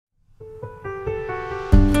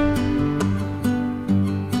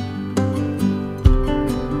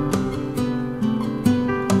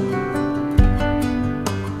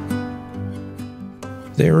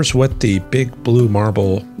There's what the big blue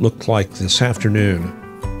marble looked like this afternoon.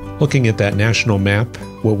 Looking at that national map,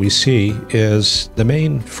 what we see is the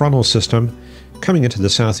main frontal system coming into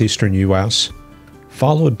the southeastern U.S.,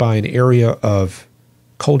 followed by an area of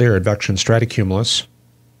cold air advection stratocumulus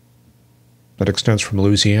that extends from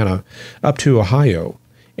Louisiana up to Ohio.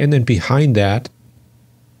 And then behind that,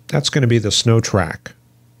 that's going to be the snow track.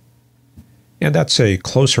 And that's a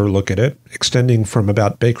closer look at it, extending from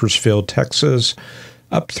about Bakersfield, Texas,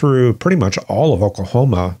 up through pretty much all of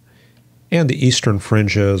Oklahoma and the eastern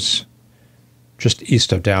fringes just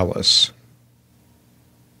east of Dallas.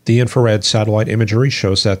 The infrared satellite imagery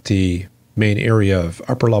shows that the main area of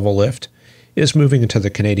upper-level lift is moving into the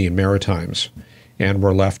Canadian Maritimes, and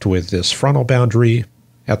we're left with this frontal boundary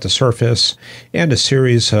at the surface and a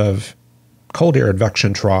series of cold air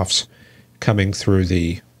advection troughs coming through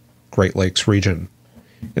the Great Lakes region.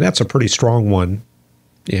 And that's a pretty strong one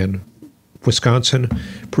in Wisconsin,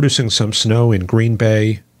 producing some snow in Green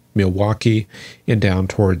Bay, Milwaukee, and down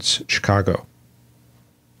towards Chicago.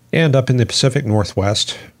 And up in the Pacific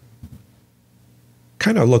Northwest,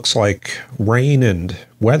 kind of looks like rain and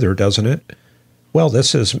weather, doesn't it? Well,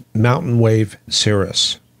 this is mountain wave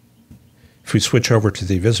cirrus. If we switch over to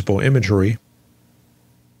the visible imagery,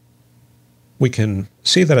 we can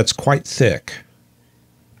see that it's quite thick.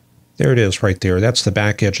 There it is right there. That's the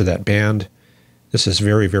back edge of that band. This is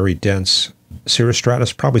very, very dense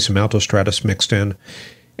cirrostratus, probably some altostratus mixed in.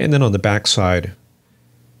 And then on the backside,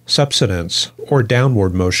 subsidence or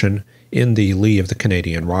downward motion in the lee of the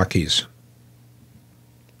Canadian Rockies.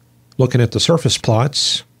 Looking at the surface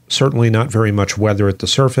plots, certainly not very much weather at the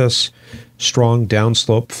surface, strong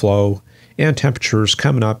downslope flow, and temperatures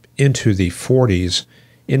coming up into the 40s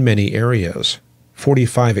in many areas.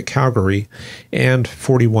 45 at Calgary and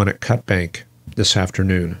 41 at Cutbank this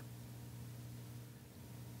afternoon.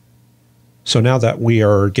 So now that we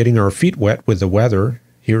are getting our feet wet with the weather,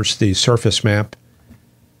 here's the surface map.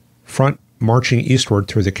 Front marching eastward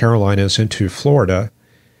through the Carolinas into Florida,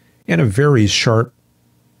 and a very sharp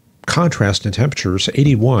contrast in temperatures,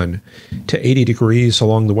 81 to 80 degrees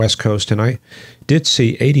along the west coast, and I did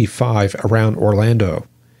see 85 around Orlando.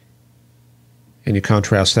 And you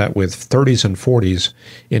contrast that with 30s and 40s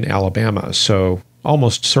in Alabama, so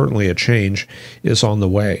almost certainly a change is on the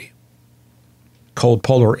way. Cold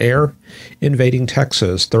polar air invading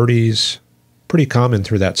Texas, 30s, pretty common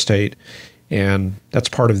through that state, and that's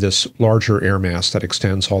part of this larger air mass that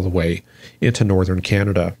extends all the way into northern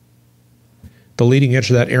Canada. The leading edge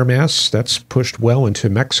of that air mass, that's pushed well into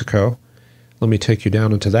Mexico. Let me take you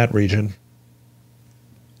down into that region.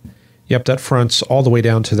 Yep, that front's all the way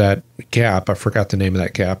down to that gap. I forgot the name of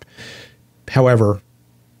that gap. However,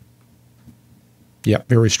 yep,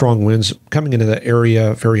 very strong winds coming into that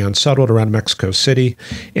area, very unsettled around Mexico City.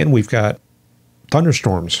 And we've got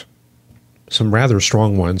thunderstorms, some rather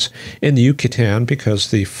strong ones in the Yucatan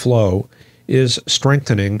because the flow is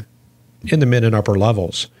strengthening in the mid and upper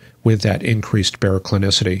levels with that increased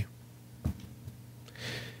baroclinicity.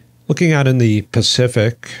 Looking out in the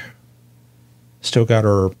Pacific, still got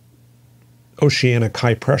our oceanic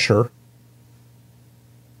high pressure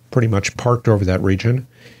pretty much parked over that region.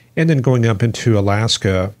 And then going up into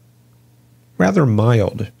Alaska, rather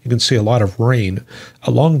mild. You can see a lot of rain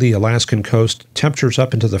along the Alaskan coast, temperatures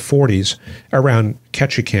up into the 40s around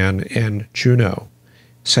Ketchikan and Juneau.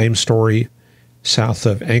 Same story south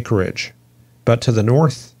of Anchorage. But to the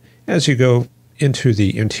north, as you go into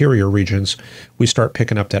the interior regions, we start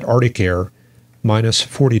picking up that Arctic air, minus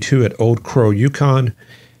 42 at Old Crow, Yukon,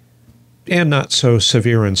 and not so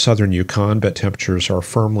severe in southern Yukon, but temperatures are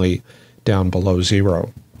firmly down below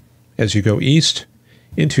zero. As you go east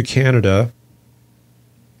into Canada,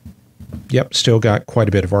 yep, still got quite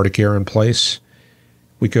a bit of Arctic air in place.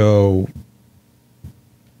 We go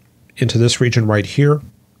into this region right here,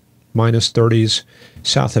 minus 30s,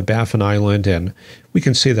 south of Baffin Island, and we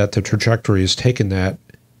can see that the trajectory has taken that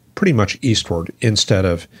pretty much eastward instead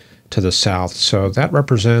of to the south. So that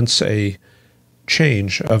represents a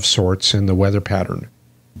change of sorts in the weather pattern.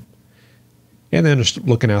 And then just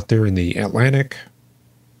looking out there in the Atlantic,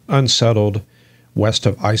 unsettled west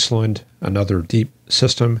of Iceland, another deep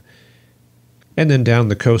system. And then down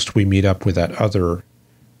the coast, we meet up with that other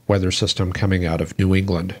weather system coming out of New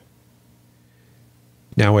England.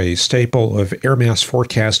 Now, a staple of air mass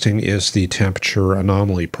forecasting is the temperature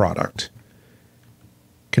anomaly product.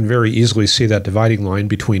 Can very easily see that dividing line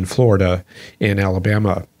between Florida and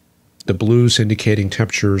Alabama. The blues indicating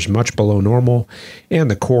temperatures much below normal,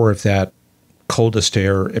 and the core of that coldest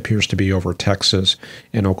air appears to be over Texas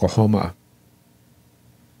and Oklahoma.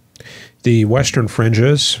 The western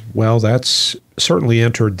fringes, well, that's certainly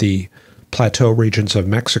entered the plateau regions of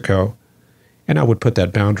Mexico, and I would put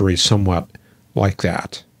that boundary somewhat like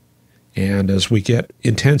that. And as we get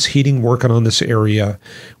intense heating working on this area,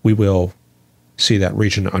 we will see that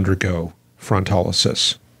region undergo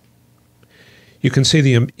frontalysis. You can see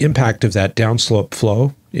the impact of that downslope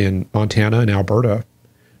flow in Montana and Alberta,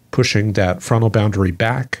 pushing that frontal boundary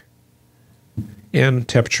back, and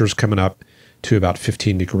temperatures coming up to about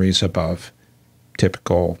 15 degrees above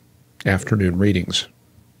typical afternoon readings.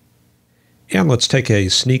 And let's take a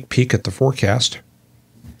sneak peek at the forecast.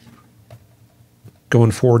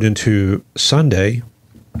 Going forward into Sunday,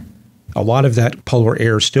 a lot of that polar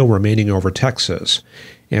air still remaining over Texas,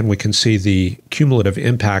 and we can see the cumulative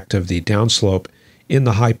impact of the downslope in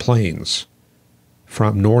the high plains.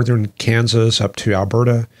 From northern Kansas up to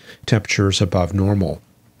Alberta, temperatures above normal.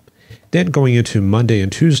 Then going into Monday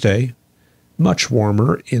and Tuesday, much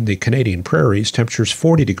warmer in the Canadian prairies, temperatures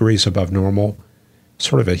 40 degrees above normal,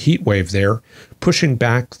 sort of a heat wave there, pushing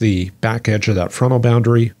back the back edge of that frontal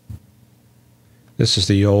boundary. This is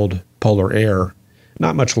the old polar air.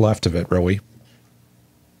 Not much left of it, really.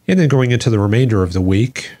 And then going into the remainder of the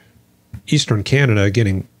week, eastern Canada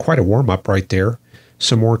getting quite a warm-up right there.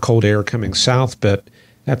 Some more cold air coming south, but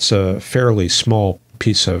that's a fairly small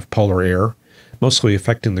piece of polar air, mostly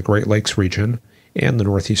affecting the Great Lakes region and the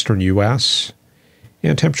northeastern U.S.,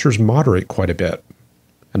 and temperatures moderate quite a bit.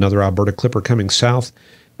 Another Alberta clipper coming south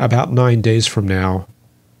about 9 days from now.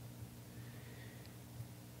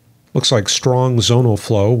 Looks like strong zonal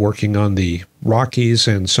flow working on the Rockies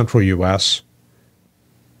and central U.S.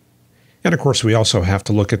 And of course, we also have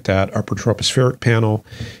to look at that upper tropospheric panel.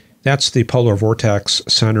 That's the polar vortex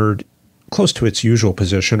centered close to its usual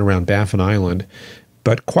position around Baffin Island,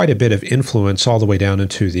 but quite a bit of influence all the way down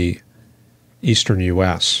into the eastern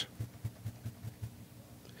U.S.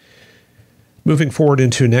 Moving forward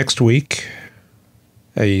into next week,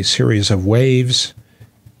 a series of waves.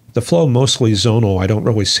 The flow mostly zonal. I don't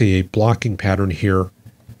really see a blocking pattern here.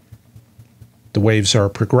 The waves are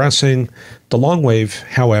progressing. The long wave,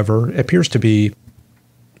 however, appears to be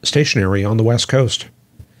stationary on the west coast.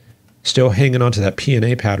 Still hanging on to that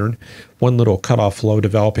P&A pattern, one little cutoff flow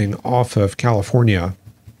developing off of California.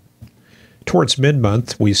 Towards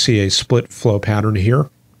mid-month, we see a split flow pattern here.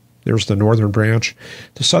 There's the northern branch,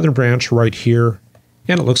 the southern branch right here,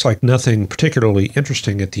 and it looks like nothing particularly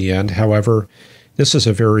interesting at the end. However, this is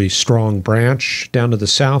a very strong branch down to the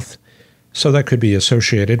south, so that could be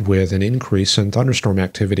associated with an increase in thunderstorm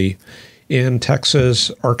activity in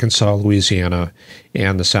Texas, Arkansas, Louisiana,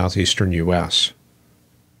 and the southeastern U.S.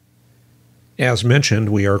 As mentioned,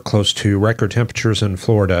 we are close to record temperatures in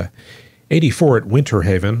Florida, 84 at Winter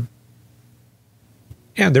Haven.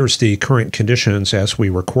 And there's the current conditions as we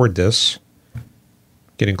record this,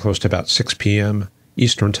 getting close to about 6 p.m.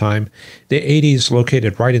 Eastern Time. The 80s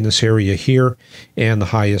located right in this area here, and the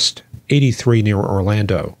highest 83 near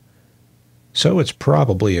Orlando. So it's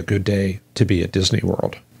probably a good day to be at Disney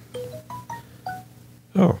World.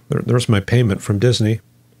 Oh, there's my payment from Disney.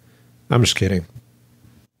 I'm just kidding.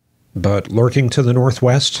 But lurking to the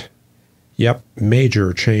northwest, yep,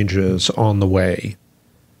 major changes on the way.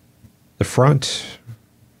 The front,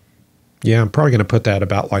 yeah, I'm probably going to put that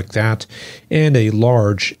about like that, and a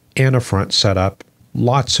large antifront setup,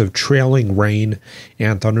 lots of trailing rain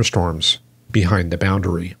and thunderstorms behind the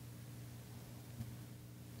boundary.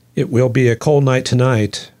 It will be a cold night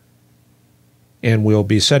tonight, and we'll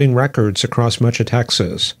be setting records across much of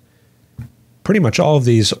Texas. Pretty much all of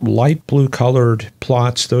these light blue colored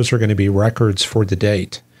plots, those are going to be records for the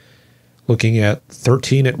date. Looking at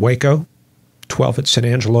 13 at Waco, 12 at San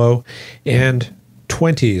Angelo, and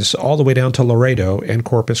 20s all the way down to Laredo and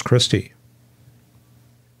Corpus Christi.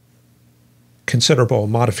 Considerable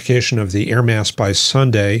modification of the air mass by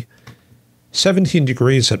Sunday. 17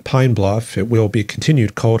 degrees at Pine Bluff. It will be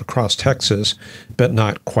continued cold across Texas, but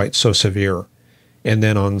not quite so severe. And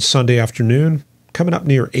then on Sunday afternoon, coming up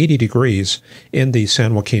near 80 degrees in the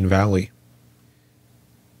San Joaquin Valley.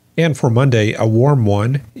 And for Monday, a warm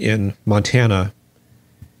one in Montana.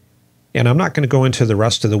 And I'm not going to go into the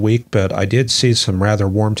rest of the week, but I did see some rather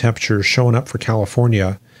warm temperatures showing up for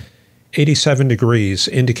California. 87 degrees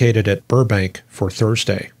indicated at Burbank for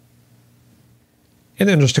Thursday. And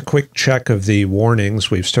then just a quick check of the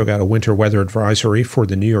warnings. We've still got a winter weather advisory for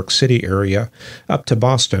the New York City area up to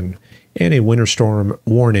Boston, and a winter storm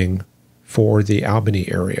warning for the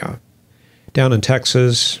Albany area. Down in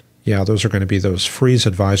Texas, yeah, those are going to be those freeze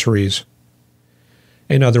advisories.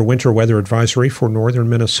 Another winter weather advisory for northern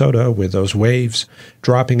Minnesota with those waves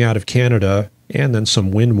dropping out of Canada, and then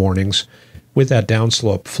some wind warnings with that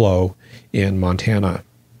downslope flow in Montana.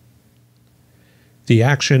 The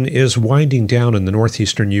action is winding down in the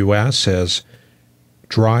northeastern U.S. as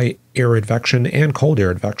dry air advection and cold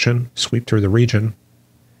air advection sweep through the region.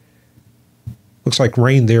 Looks like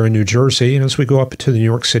rain there in New Jersey, and as we go up to the New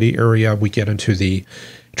York City area, we get into the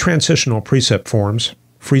transitional precip forms,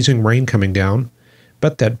 freezing rain coming down,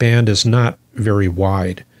 but that band is not very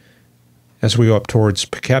wide. As we go up towards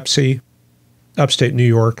Poughkeepsie, upstate New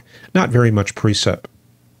York, not very much precip.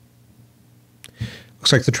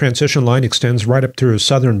 Looks like the transition line extends right up through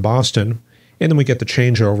southern Boston, and then we get the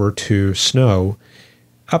changeover to snow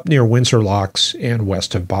up near Windsor Locks and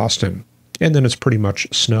west of Boston. And then it's pretty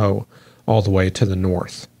much snow all the way to the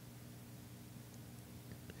north.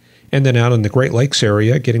 And then out in the Great Lakes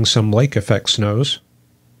area, getting some lake effect snows.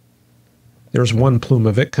 There's one plume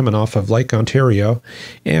of it coming off of Lake Ontario,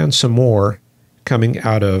 and some more coming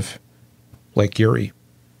out of Lake Erie.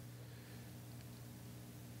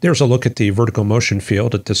 There's a look at the vertical motion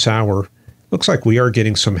field at this hour. Looks like we are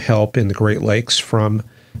getting some help in the Great Lakes from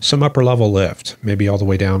some upper level lift, maybe all the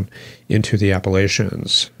way down into the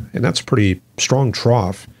Appalachians. And that's a pretty strong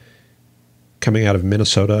trough coming out of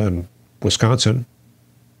Minnesota and Wisconsin.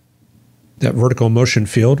 That vertical motion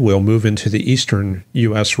field will move into the eastern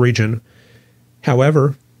U.S. region.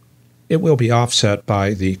 However, it will be offset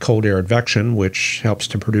by the cold air advection, which helps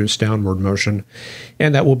to produce downward motion,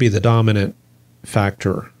 and that will be the dominant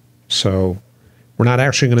factor. So we're not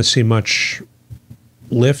actually going to see much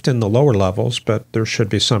lift in the lower levels, but there should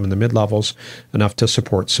be some in the mid-levels, enough to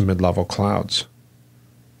support some mid-level clouds.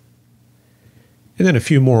 And then a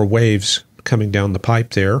few more waves coming down the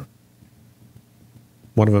pipe there.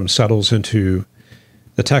 One of them settles into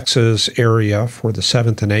the Texas area for the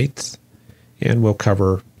 7th and 8th, and we'll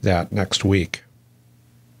cover that next week.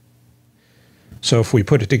 So if we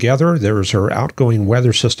put it together, there's our outgoing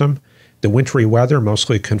weather system. The wintry weather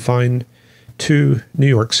mostly confined to New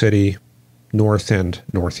York City, north and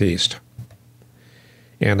northeast.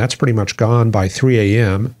 And that's pretty much gone by 3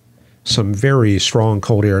 a.m. Some very strong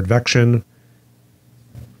cold air advection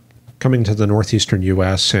coming to the northeastern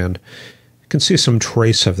U.S., and you can see some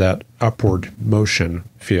trace of that upward motion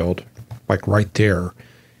field, like right there,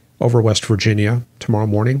 over West Virginia tomorrow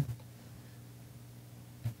morning.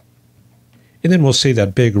 And then we'll see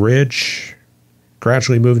that big ridge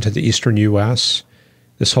gradually move into the eastern U.S.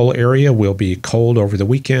 This whole area will be cold over the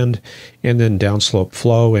weekend, and then downslope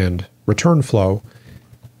flow and return flow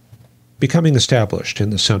becoming established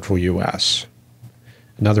in the central U.S.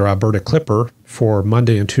 Another Alberta clipper for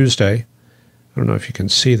Monday and Tuesday. I don't know if you can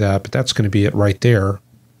see that, but that's going to be it right there.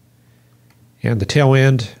 And the tail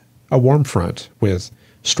end, a warm front with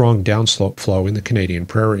strong downslope flow in the Canadian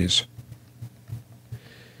prairies.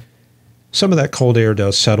 Some of that cold air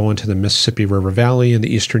does settle into the Mississippi River Valley in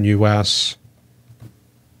the eastern U.S.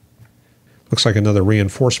 Looks like another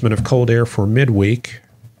reinforcement of cold air for midweek.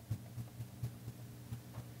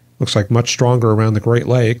 Looks like much stronger around the Great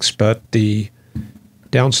Lakes, but the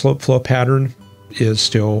downslope flow pattern is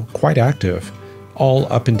still quite active,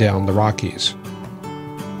 all up and down the Rockies.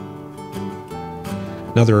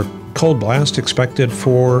 Another cold blast expected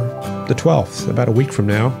for the 12th, about a week from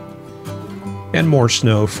now, and more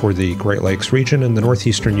snow for the Great Lakes region in the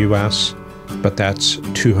northeastern U.S., but that's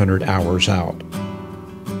 200 hours out.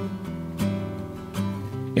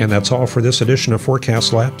 And that's all for this edition of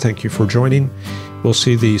Forecast Lab. Thank you for joining. We'll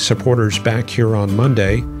see the supporters back here on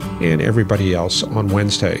Monday and everybody else on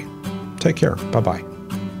Wednesday. Take care. Bye-bye.